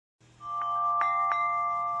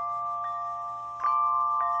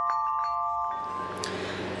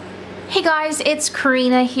Hey guys, it's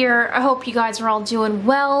Karina here. I hope you guys are all doing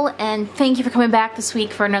well, and thank you for coming back this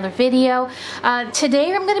week for another video.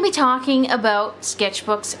 Today I'm going to be talking about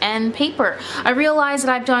sketchbooks and paper. I realize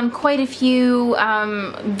that I've done quite a few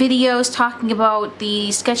videos talking about the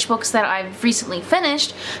sketchbooks that I've recently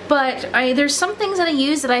finished, but there's some things that I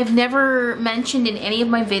use that I've never mentioned in any of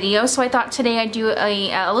my videos, so I thought today I'd do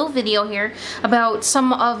a little video here about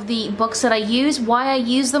some of the books that I use, why I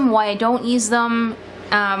use them, why I don't use them,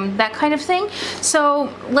 that kind of thing.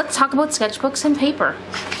 So let's talk about sketchbooks and paper.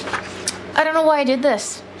 I don't know why I did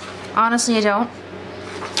this. Honestly, I don't.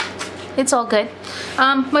 It's all good.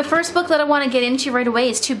 My first book that I want to get into right away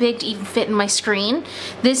is too big to even fit in my screen.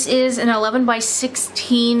 This is an 11 by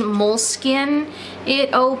 16 Moleskine.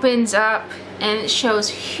 It opens up and it shows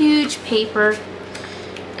huge paper.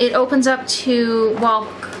 It opens up to,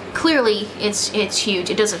 well, clearly it's huge.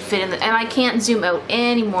 It doesn't fit in the, and I can't zoom out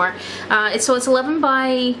anymore. So it's 11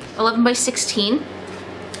 by 16,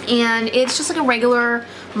 and it's just like a regular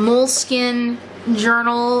Moleskine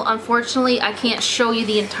journal. Unfortunately, I can't show you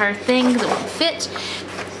the entire thing because it won't fit.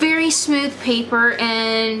 Very smooth paper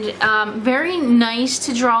and very nice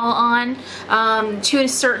to draw on to a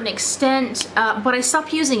certain extent, but I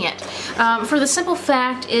stopped using it for the simple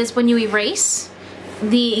fact is when you erase,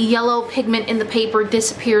 the yellow pigment in the paper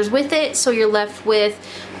disappears with it, so you're left with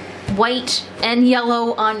white and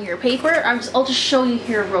yellow on your paper. I'll just show you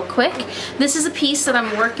here real quick. This is a piece that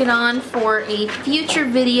I'm working on for a future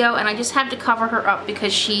video, and I just have to cover her up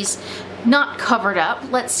because she's not covered up.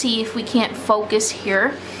 Let's see if we can't focus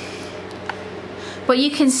here. But you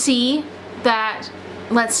can see that,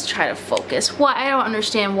 let's try to focus. Why, I don't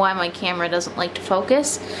understand why my camera doesn't like to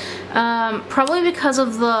focus. Probably because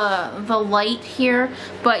of the light here,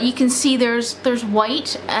 but you can see there's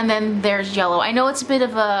white and then there's yellow. I know it's a bit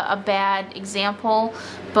of a bad example,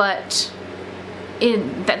 but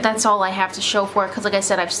that's all I have to show for it because, like I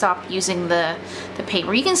said, I've stopped using the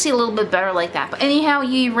paper. You can see a little bit better like that. But anyhow,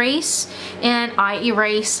 you erase, and I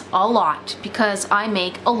erase a lot because I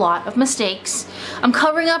make a lot of mistakes. I'm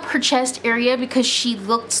covering up her chest area because she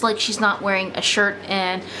looks like she's not wearing a shirt,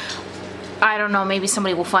 and I don't know, maybe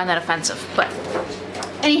somebody will find that offensive. But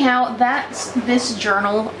anyhow, that's this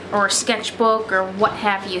journal or sketchbook or what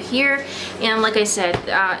have you here. And like I said,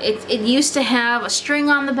 it used to have a string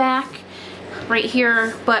on the back right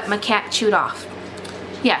here, but my cat chewed off.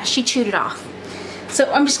 Yeah, she chewed it off.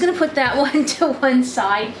 So I'm just gonna put that one to one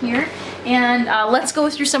side here, and let's go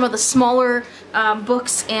through some of the smaller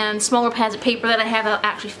books and smaller pads of paper that I have that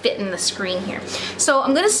actually fit in the screen here. So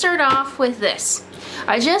I'm gonna start off with this.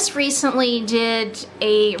 I just recently did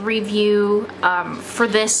a review for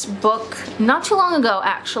this book not too long ago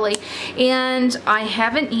actually, and I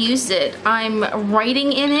haven't used it. I'm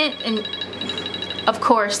writing in it, and of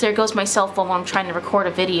course, there goes my cell phone while I'm trying to record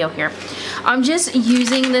a video here. I'm just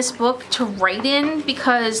using this book to write in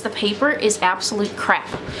because the paper is absolute crap.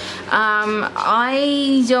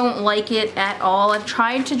 I don't like it at all. I've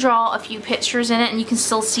tried to draw a few pictures in it, and you can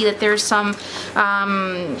still see that there's some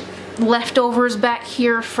leftovers back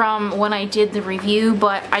here from when I did the review,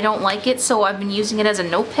 but I don't like it, so I've been using it as a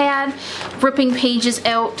notepad, ripping pages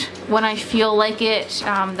out when I feel like it,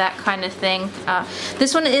 that kind of thing.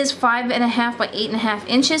 This one is 5.5 by 8.5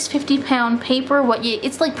 inches, 50-pound paper.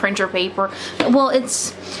 It's like printer paper. Well, it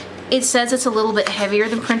says it's a little bit heavier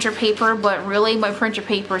than printer paper, but really my printer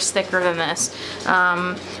paper is thicker than this.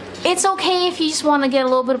 It's okay if you just want to get a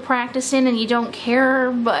little bit of practice in and you don't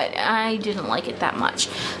care, but I didn't like it that much.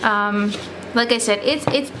 Like I said,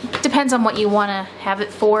 it depends on what you want to have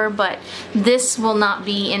it for, but this will not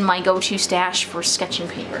be in my go-to stash for sketching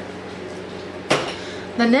paper.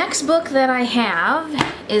 The next book that I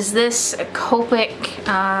have is this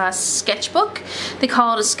Copic sketchbook. They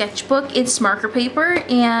call it a sketchbook. It's marker paper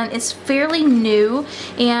and it's fairly new,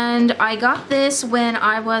 and I got this when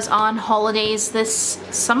I was on holidays this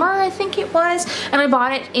summer, I think it was, and I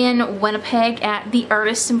bought it in Winnipeg at the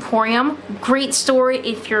Artist Emporium. Great store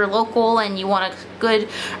if you're local and you want a good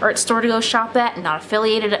art store to go shop at, not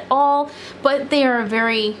affiliated at all, but they are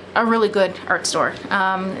a really good art store.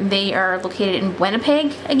 They are located in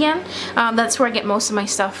Winnipeg again. That's where I get most of my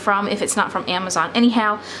stuff from if it's not from Amazon.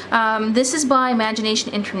 Anyhow, this is by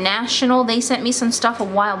Imagination International. They sent me some stuff a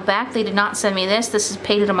while back. They did not send me this. This is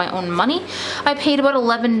paid out of my own money. I paid about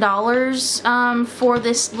 $11 for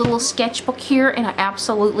this little sketchbook here, and I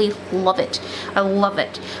absolutely love it. I love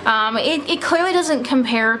it. It clearly doesn't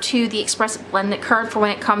compare to the Express Blend that hard for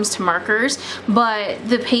when it comes to markers, but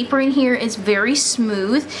the paper in here is very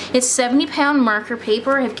smooth. It's 70-pound marker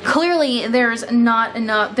paper. Clearly there's not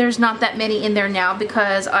that many in there now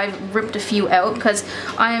because I've ripped a few out, because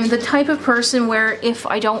I am the type of person where if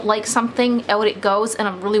I don't like something, out it goes, and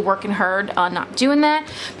I'm really working hard on not doing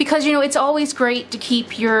that, because you know, it's always great to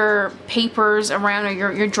keep your papers around,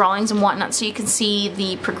 or your drawings and whatnot, so you can see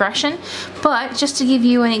the progression. But just to give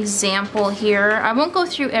you an example here, I won't go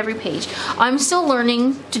through every page. I'm still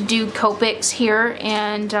learning to do Copics here,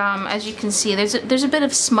 and as you can see, there's a bit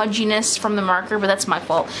of smudginess from the marker, but that's my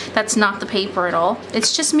fault. That's not the paper at all.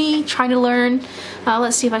 It's just me trying to learn.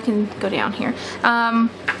 Let's see if I can go down here.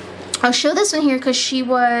 I'll show this one here because she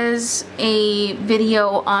was a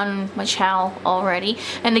video on my channel already,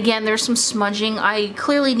 and again, there's some smudging. I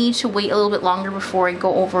clearly need to wait a little bit longer before I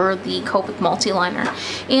go over the Copic multi-liner,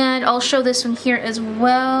 and I'll show this one here as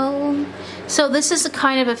well. So this is the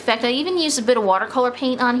kind of effect. I even used a bit of watercolor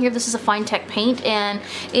paint on here. This is a Finetec paint, and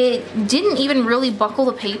it didn't even really buckle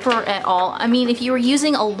the paper at all. I mean, if you were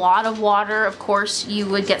using a lot of water, of course you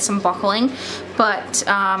would get some buckling, but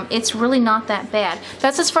it's really not that bad.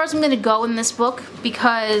 That's as far as I'm going to go in this book,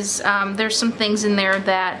 because there's some things in there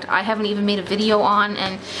that I haven't even made a video on,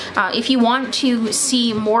 and if you want to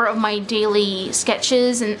see more of my daily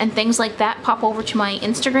sketches and things like that, pop over to my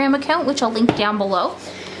Instagram account, which I'll link down below.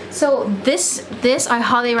 So this I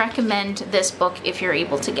highly recommend this book if you're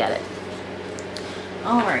able to get it.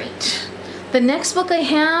 Alright. The next book I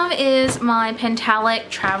have is my Pentalic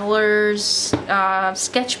Traveler's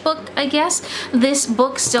sketchbook, I guess. This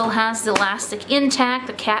book still has the elastic intact.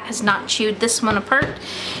 The cat has not chewed this one apart.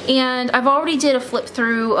 And I've already did a flip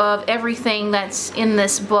through of everything that's in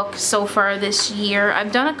this book so far this year.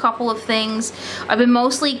 I've done a couple of things. I've been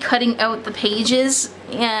mostly cutting out the pages,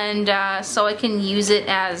 and so I can use it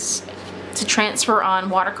as to transfer on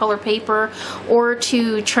watercolor paper, or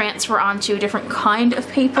to transfer onto a different kind of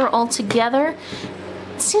paper altogether.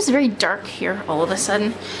 It seems very dark here all of a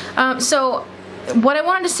sudden. So what I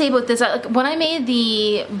wanted to say about this, when I made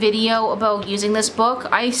the video about using this book,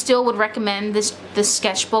 I still would recommend this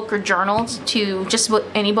sketchbook or journal to just about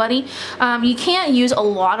anybody. You can't use a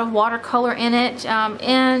lot of watercolor in it,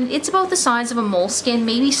 and it's about the size of a moleskin,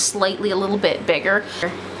 maybe slightly a little bit bigger.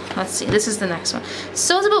 Let's see, this is the next one.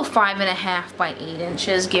 So it's about 5.5 by 8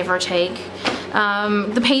 inches, give or take.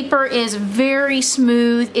 The paper is very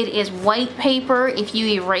smooth. It is white paper. If you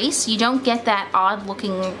erase, you don't get that odd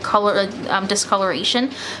looking color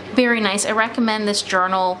discoloration. Very nice. I recommend this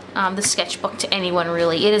journal, the sketchbook, to anyone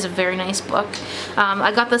really. It is a very nice book.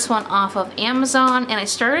 I got this one off of Amazon, and I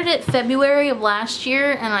started it February of last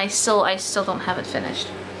year, and I still don't have it finished.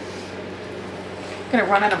 Gonna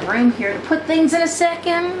run out of room here to put things in a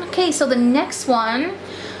second. Okay, so the next one,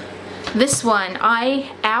 this one,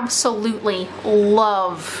 I absolutely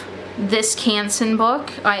love this Canson book.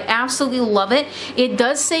 I absolutely love it. It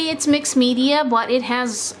does say it's mixed media, but it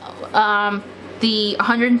has the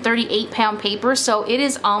 138-pound paper, so it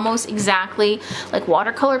is almost exactly like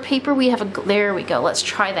watercolor paper. We have a, there we go, let's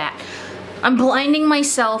try that. I'm blinding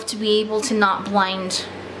myself to be able to not blind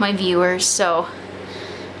my viewers, so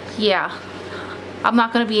yeah. I'm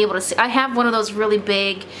not going to be able to see. I have one of those really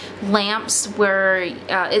big lamps where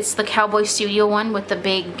it's the Cowboy Studio one with the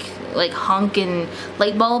big like honkin'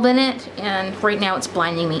 light bulb in it, and right now it's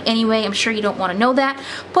blinding me. Anyway, I'm sure you don't want to know that,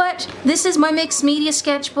 but this is my mixed media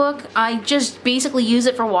sketchbook. I just basically use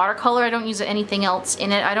it for watercolor. I don't use anything else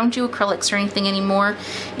in it. I don't do acrylics or anything anymore,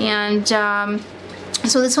 and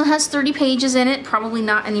so this one has 30 pages in it, probably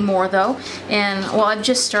not anymore though, and well, I've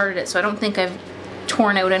just started it, so I don't think I've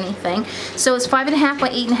torn out anything. So it's 5.5 by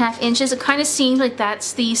 8.5 inches. It kind of seems like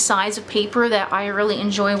that's the size of paper that I really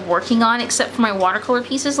enjoy working on, except for my watercolor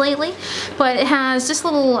pieces lately. But it has this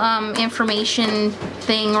little information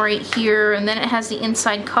thing right here, and then it has the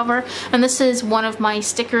inside cover, and this is one of my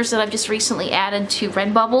stickers that I've just recently added to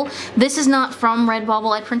Redbubble. This is not from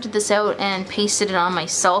Redbubble. I printed this out and pasted it on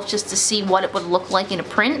myself just to see what it would look like in a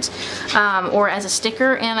print or as a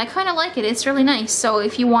sticker, and I kind of like it. It's really nice. So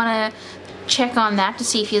if you want to check on that to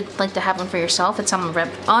see if you'd like to have one for yourself, it's on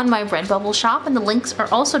my Redbubble shop, and the links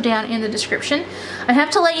are also down in the description. I have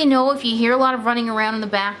to let you know, if you hear a lot of running around in the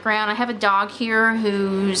background, I have a dog here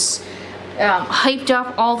who's hyped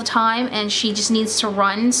up all the time, and she just needs to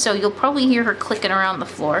run, so you'll probably hear her clicking around the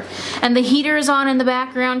floor. And the heater is on in the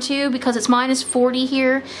background too, because it's minus 40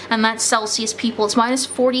 here, and that's Celsius, people. It's minus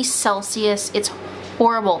 40 Celsius. It's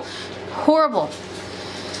horrible. Horrible.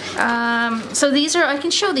 So these are, I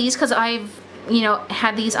can show these because I've, you know,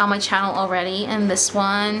 had these on my channel already, and this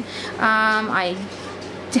one, I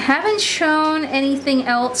haven't shown anything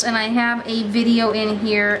else, and I have a video in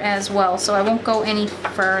here as well, so I won't go any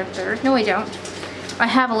further. No, I don't. I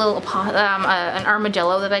have a little an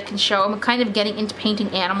armadillo that I can show. I'm kind of getting into painting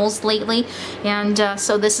animals lately, and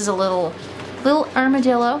so this is a little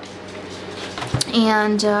armadillo.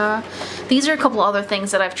 And these are a couple other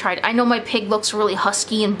things that I've tried. I know my pig looks really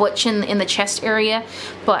husky and butch in the chest area,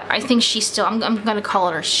 but I think she still, I'm going to call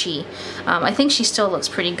it her she. I think she still looks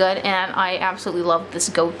pretty good, and I absolutely love this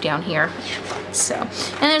goat down here. So,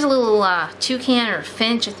 and there's a little toucan or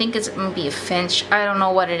finch. I think it's going to be a finch. I don't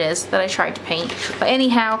know what it is that I tried to paint. But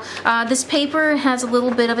anyhow, this paper has a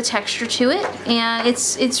little bit of a texture to it, and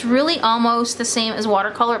it's really almost the same as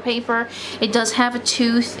watercolor paper. It does have a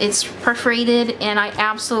tooth. It's perforated, and I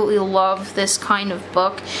absolutely love this kind of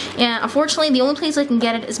book. And unfortunately, the only place I can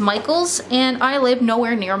get it is Michael's, and I live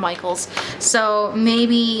nowhere near Michael's. So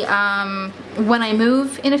maybe when I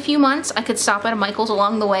move in a few months, I could stop at a Michael's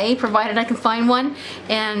along the way, provided I can find one,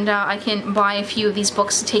 and I can buy a few of these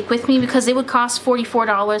books to take with me, because they would cost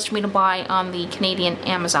 $44 for me to buy on the Canadian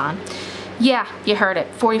Amazon. Yeah, you heard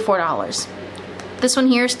it, $44. This one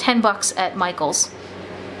here is 10 bucks at Michael's.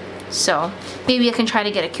 So maybe I can try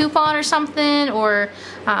to get a coupon or something, or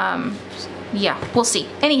yeah, we'll see.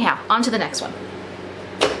 Anyhow, on to the next one.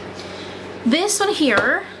 This one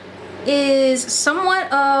here is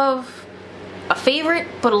somewhat of a favorite,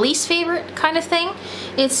 but a least favorite kind of thing.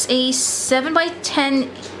 It's a 7 by 10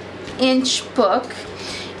 inch book,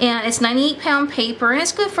 and it's 98-pound paper, and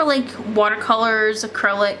it's good for like watercolors,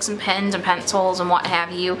 acrylics, and pens and pencils and what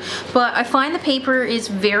have you. But I find the paper is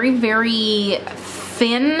very, very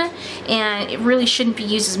thin, and it really shouldn't be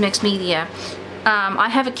used as mixed media. I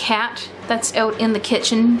have a cat that's out in the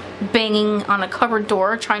kitchen banging on a cupboard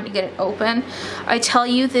door trying to get it open. I tell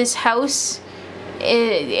you, this house,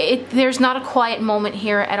 there's not a quiet moment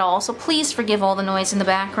here at all, so please forgive all the noise in the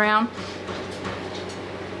background.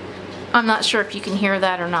 I'm not sure if you can hear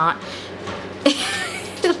that or not.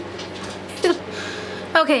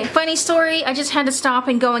 Okay, funny story, I just had to stop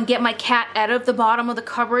and go and get my cat out of the bottom of the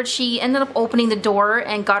cupboard. She ended up opening the door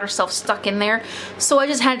and got herself stuck in there, so I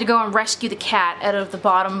just had to go and rescue the cat out of the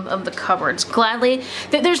bottom of the cupboards. Gladly,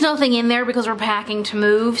 there's nothing in there because we're packing to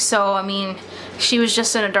move, so I mean, she was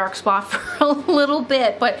just in a dark spot for a little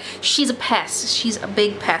bit, but she's a pest. She's a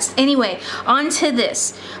big pest. Anyway, on to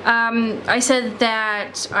this. I said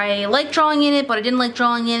that I like drawing in it, but I didn't like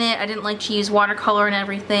drawing in it. I didn't like to use watercolor and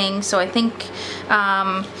everything, so I think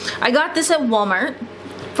I got this at Walmart.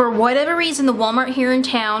 For whatever reason, the Walmart here in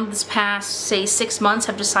town this past, say, 6 months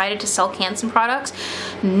have decided to sell Canson products.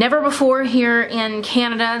 Never before here in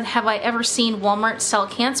Canada have I ever seen Walmart sell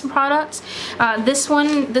Canson products. This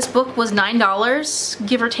book was $9,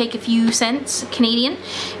 give or take a few cents Canadian,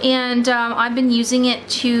 and I've been using it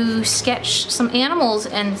to sketch some animals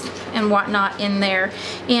and whatnot in there.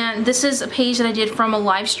 And this is a page that I did from a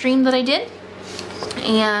live stream that I did.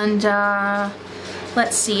 And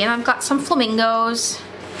let's see, and I've got some flamingos.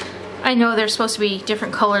 I know there's supposed to be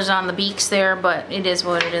different colors on the beaks there, but it is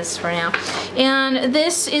what it is for now. And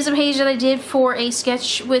this is a page that I did for a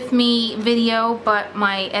Sketch With Me video, but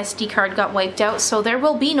my SD card got wiped out, so there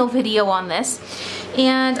will be no video on this.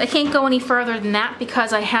 And I can't go any further than that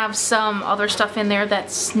because I have some other stuff in there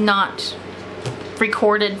that's not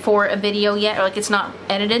recorded for a video yet, or like it's not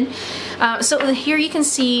edited. So here you can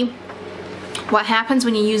see what happens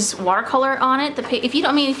when you use watercolor on it. If you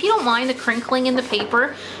don't mind the crinkling in the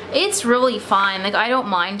paper, it's really fine. Like, I don't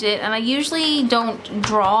mind it, and I usually don't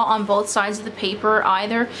draw on both sides of the paper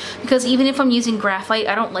either, because even if I'm using graphite,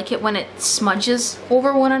 I don't like it when it smudges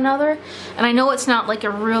over one another. And I know it's not like a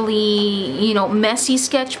really, you know, messy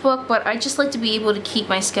sketchbook, but I just like to be able to keep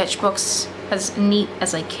my sketchbooks as neat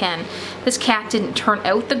as I can. This cat didn't turn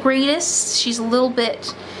out the greatest. She's a little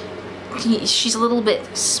bit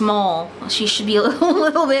small. She should be a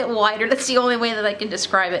little bit wider. That's the only way that I can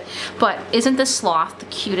describe it. But isn't the sloth the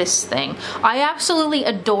cutest thing? I absolutely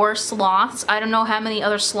adore sloths. I don't know how many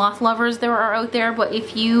other sloth lovers there are out there, but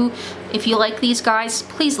if you like these guys,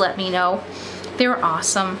 please let me know. They're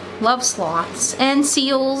awesome. Love sloths and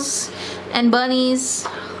seals and bunnies.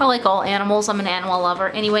 I like all animals. I'm an animal lover.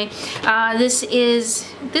 Anyway,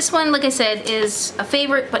 this one, like I said, is a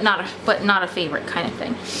favorite, but not a favorite kind of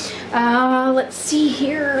thing. Let's see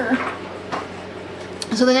here.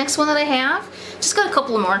 So the next one that I have, just got a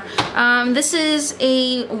couple more. This is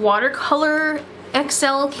a watercolor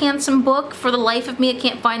XL Canson book. For the life of me, I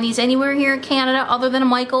can't find these anywhere here in Canada other than a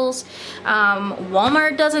Michaels.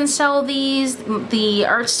 Walmart doesn't sell these. The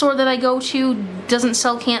art store that I go to doesn't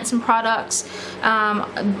sell Canson products.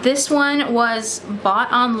 This one was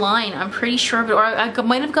bought online, I'm pretty sure, or I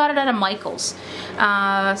might have got it at a Michaels.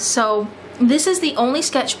 So this is the only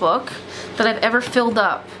sketchbook that I've ever filled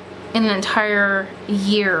up in an entire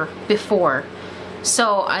year before.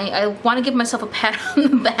 So I want to give myself a pat on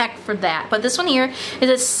the back for that. But this one here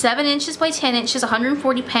is a 7 inches by 10 inches,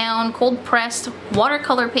 140 pound, cold pressed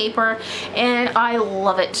watercolor paper, and I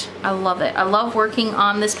love it. I love it. I love working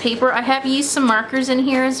on this paper. I have used some markers in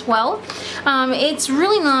here as well. It's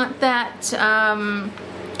really not that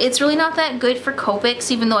good for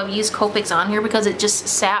Copics, even though I've used Copics on here, because it just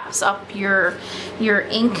saps up your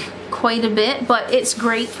ink quite a bit, but it's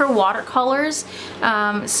great for watercolors.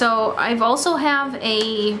 So I've also have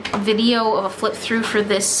a video of a flip through for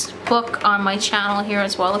this book on my channel here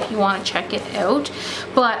as well if you want to check it out.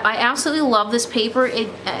 But I absolutely love this paper.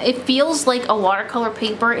 It feels like a watercolor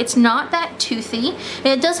paper. It's not that toothy.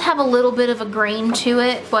 It does have a little bit of a grain to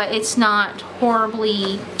it, but it's not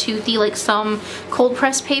horribly toothy like some cold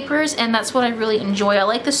press papers, and that's what I really enjoy. I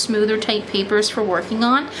like the smoother type papers for working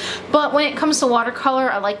on, but when it comes to watercolor,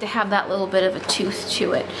 I like to have that little bit of a tooth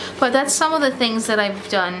to it. But that's some of the things that I've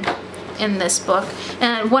done in this book,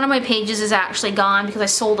 and one of my pages is actually gone because I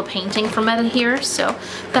sold a painting from it here, so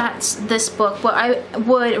that's this book. But I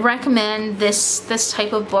would recommend this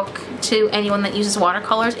type of book to anyone that uses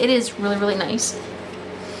watercolors. It is really, really nice.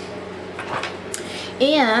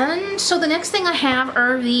 And so the next thing I have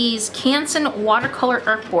are these Canson watercolor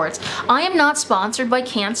art boards. I am not sponsored by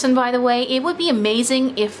Canson, by the way. It would be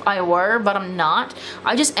amazing if I were, but I'm not.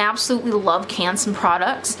 I just absolutely love Canson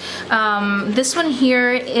products. This one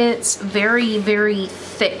here, it's very, very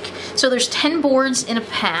thick. So there's 10 boards in a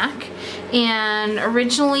pack. And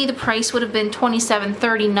originally the price would have been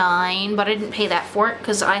 $27.39, but I didn't pay that for it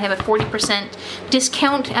because I have a 40%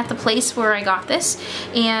 discount at the place where I got this,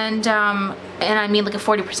 and I mean like a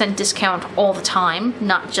 40% discount all the time,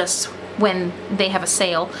 not just when they have a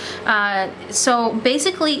sale. So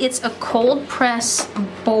basically it's a cold press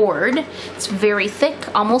board. It's very thick,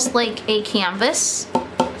 almost like a canvas.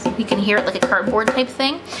 You can hear it like a cardboard type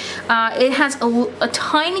thing. It has a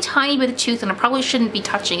tiny, tiny bit of tooth, and I probably shouldn't be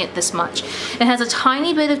touching it this much. It has a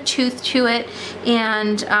tiny bit of tooth to it,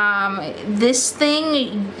 and this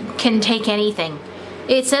thing can take anything.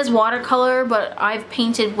 It says watercolor, but I've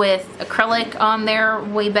painted with acrylic on there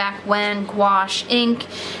way back when, gouache, ink,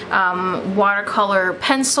 watercolor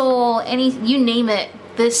pencil, you name it.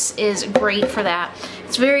 This is great for that.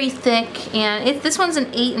 It's very thick, and this one's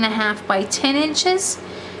an 8.5 by 10 inches.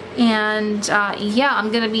 And yeah,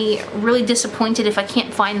 I'm gonna be really disappointed if I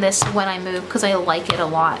can't find this when I move, because I like it a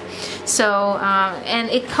lot. So and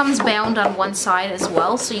it comes bound on one side as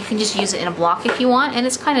well, so you can just use it in a block if you want, and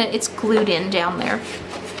it's glued in down there.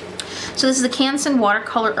 So this is the Canson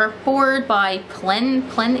watercolor art board by Plein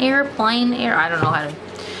Air, I don't know how to,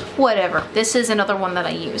 whatever. This is another one that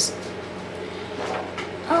I use.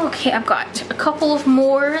 Okay, I've got a couple of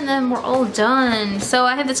more and then we're all done. So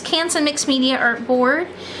I have this Canson Mixed Media art board.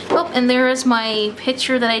 Oh, and there is my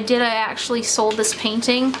picture that I did. I actually sold this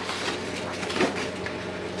painting.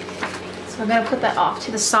 So I'm gonna put that off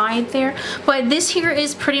to the side there. But this here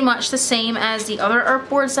is pretty much the same as the other art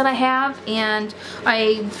boards that I have, and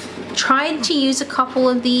I've tried to use a couple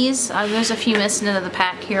of these. There's a few missing out of the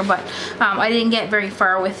pack here, but I didn't get very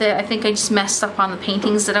far with it. I think I just messed up on the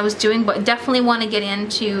paintings that I was doing, but definitely want to get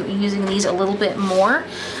into using these a little bit more.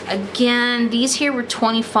 Again, these here were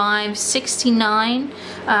 $25.69.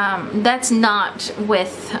 That's not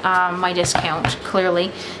with my discount,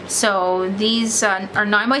 clearly. So these are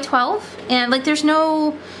 9 by 12, and like there's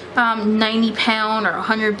no 90 pound or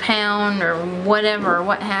 100 pound or whatever,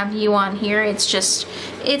 what have you on here. It's just,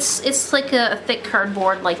 it's like a thick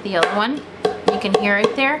cardboard like the other one. You can hear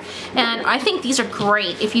it there. And I think these are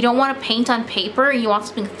great. If you don't want to paint on paper, you want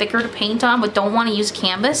something thicker to paint on but don't want to use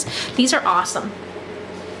canvas, these are awesome.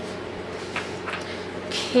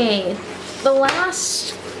 Okay, the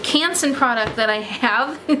last Canson product that I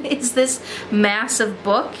have is this massive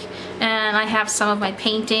book, and I have some of my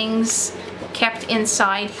paintings kept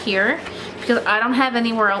inside here. because I don't have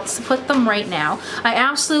anywhere else to put them right now. I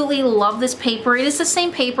absolutely love this paper. It is the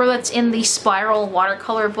same paper that's in the Spiral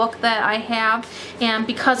watercolor book that I have, and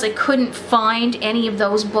because I couldn't find any of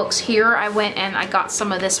those books here, I went and I got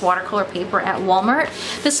some of this watercolor paper at Walmart.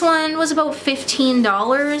 This one was about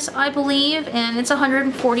 $15, I believe, and it's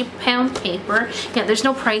 140-pound paper. Yeah, there's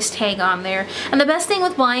no price tag on there. And the best thing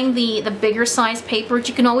with buying the bigger size paper is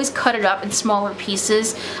you can always cut it up in smaller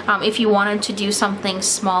pieces if you wanted to do something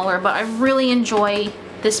smaller, but I really enjoy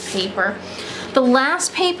this paper. The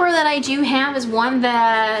last paper that I do have is one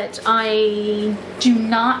that I do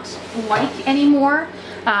not like anymore.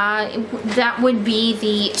 That would be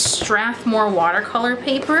the Strathmore watercolor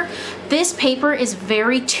paper. This paper is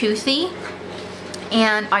very toothy,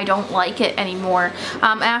 and I don't like it anymore.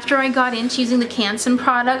 After I got into using the Canson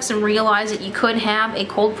products and realized that you could have a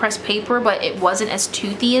cold pressed paper but it wasn't as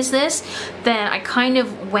toothy as this, then I kind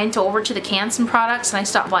of went over to the Canson products and I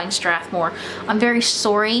stopped buying Strathmore. I'm very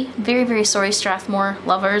sorry, very sorry Strathmore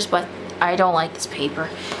lovers, but I don't like this paper.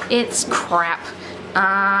 It's crap.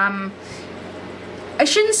 I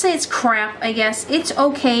shouldn't say it's crap, I guess. It's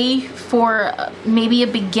okay for maybe a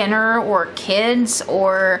beginner or kids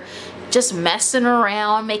or just messing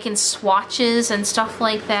around, making swatches and stuff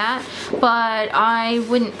like that, but I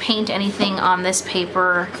wouldn't paint anything on this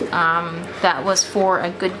paper that was for a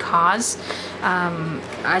good cause.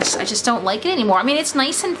 I just don't like it anymore. I mean, it's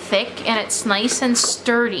nice and thick and it's nice and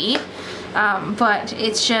sturdy, but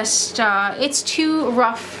it's just, it's too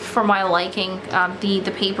rough for my liking.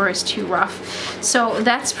 The paper is too rough. So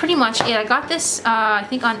that's pretty much it. I got this, I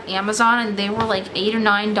think on Amazon, and they were like $8 or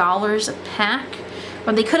 $9 a pack.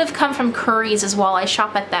 Or they could have come from Curry's as well. I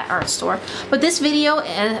shop at that art store. But this video,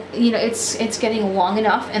 you know, it's getting long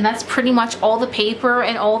enough, and that's pretty much all the paper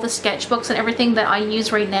and all the sketchbooks and everything that I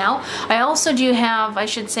use right now. I also do have, I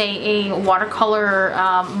should say, a watercolor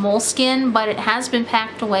moleskin, but it has been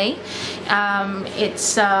packed away.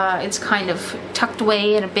 It's kind of tucked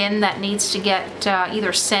away in a bin that needs to get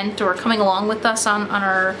either sent or coming along with us on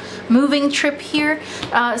our moving trip here.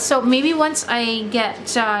 So maybe once I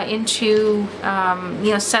get into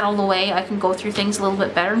you know, settled away, I can go through things a little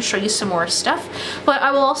bit better and show you some more stuff. But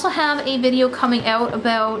I will also have a video coming out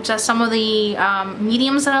about some of the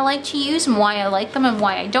mediums that I like to use and why I like them and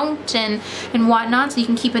why I don't and whatnot, so you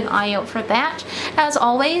can keep an eye out for that. As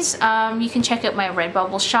always, you can check out my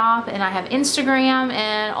Redbubble shop, and I have Instagram,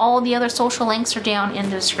 and all the other social links are down in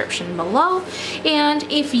the description below. And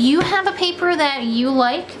if you have a paper that you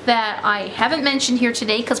like that I haven't mentioned here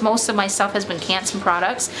today, because most of my stuff has been Canson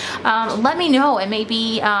products, let me know, and maybe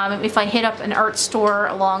if I hit up an art store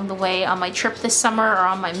along the way on my trip this summer or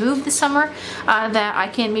on my move this summer, that I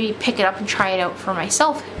can maybe pick it up and try it out for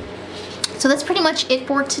myself. So that's pretty much it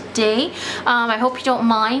for today. I hope you don't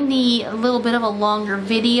mind the little bit of a longer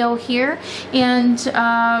video here. And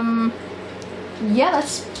yeah,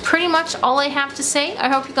 that's pretty much all I have to say. I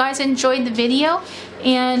hope you guys enjoyed the video,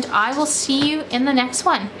 and I will see you in the next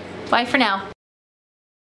one. Bye for now.